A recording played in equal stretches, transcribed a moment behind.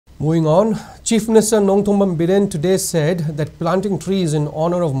Moving on, Chief Minister Nongthombam Biren today said that planting trees in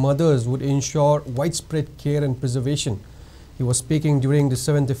honor of mothers would ensure widespread care and preservation. He was speaking during the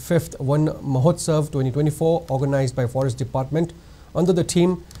 75th One Mahotsav 2024 organized by Forest Department under the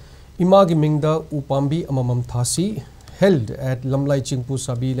theme Imagi Mingda Upambi Amamam Thasi, held at Lamlai Chingpu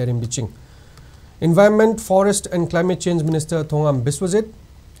Sabi Lerim Biching. Environment, Forest and Climate Change Minister Thongam Biswajit,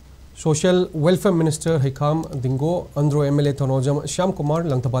 Social Welfare Minister Hikam Dingo, Andro MLA Thanojam Shyam Kumar,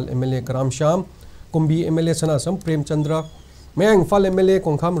 Langthabal MLA Karam Shyam, Kumbi MLA Sanasam Prem Chandra, Imphal MLA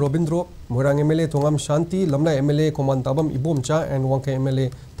Kongkham Robindro, Moirang MLA Thongam Shanti, Lamla MLA Komantabam Ibomcha and Wangka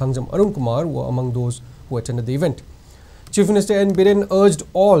MLA Thangjam Arun Kumar were among those who attended the event. Chief Minister N. Biren urged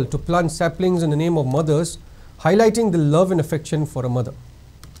all to plant saplings in the name of mothers, highlighting the love and affection for a mother.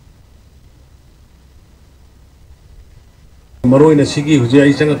 Maro ina sigi hujai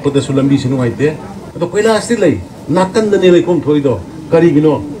ai changa koda sulambi sinu aite to koila asti lai nakan da ne lai kom thoi do kari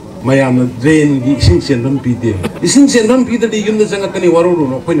gino mayam na drain gi sing sen ban pi de sing sen ban pi de yum da changa kani waru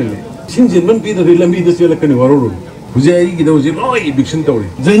no koina le sing sen ban pi de lambi de sela kani waru hujai gi do ji loi biction tawri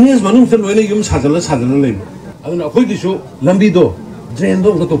drainage manung sel loina yum sajala lai aduna khoi gi su lambi do drain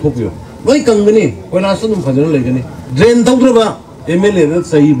do to thopyo loi kangani koila su num phajana lai gani drain tawdra ba MLA da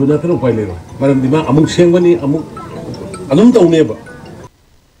sahi buna tro pai le ro maram dima amuk sengwani amuk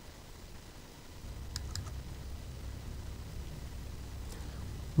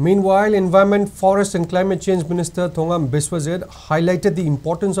Meanwhile, Environment, Forest and Climate Change Minister Thongam Biswajit highlighted the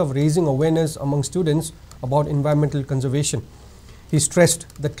importance of raising awareness among students about environmental conservation. He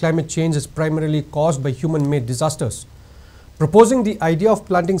stressed that climate change is primarily caused by human-made disasters. Proposing the idea of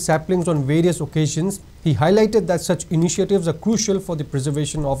planting saplings on various occasions, he highlighted that such initiatives are crucial for the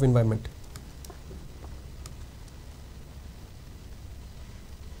preservation of environment.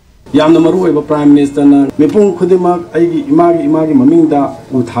 Yamna maru eba Prime Minister na mipung khudimak aigi imagi mamingda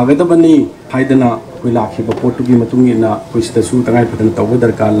uthagadabani haidana koi lakhiba potugi matungi na koi sidasu tangai patana tawba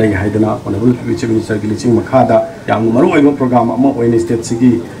darkar lai haidana honorable Chief Minister gi liching makhada yamna maru eba program ama oine state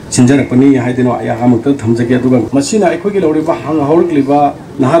sigi sinjarakpani haidana aya hamakta thamjage aduga masina aikoi gi loriba hang haurikliba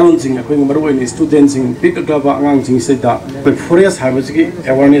naharon sing aikoi maru oine students sing pikakaba angang sing seda koi forest haibasigi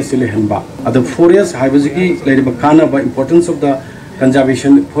awareness le hanba ada forest haibasigi leriba kana ba importance of the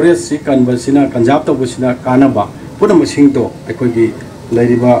conservation forest si conversina conserve to busina kanaba pura machine to akogi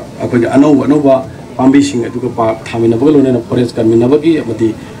lairiba akogi anova pambi sing aduga pa thamina bagalone forest kanminabagi amati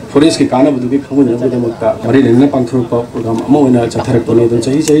forest ki kanaba dugi khamuna budamata mari lena pangthru program amoina chatharak tone don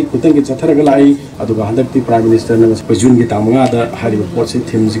chahi kutang ki chatharaga lai aduga handakti Prime Minister na june ki tamanga da hari pot si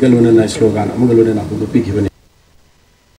theme jigalona na slogan amagalona na bu pi gibani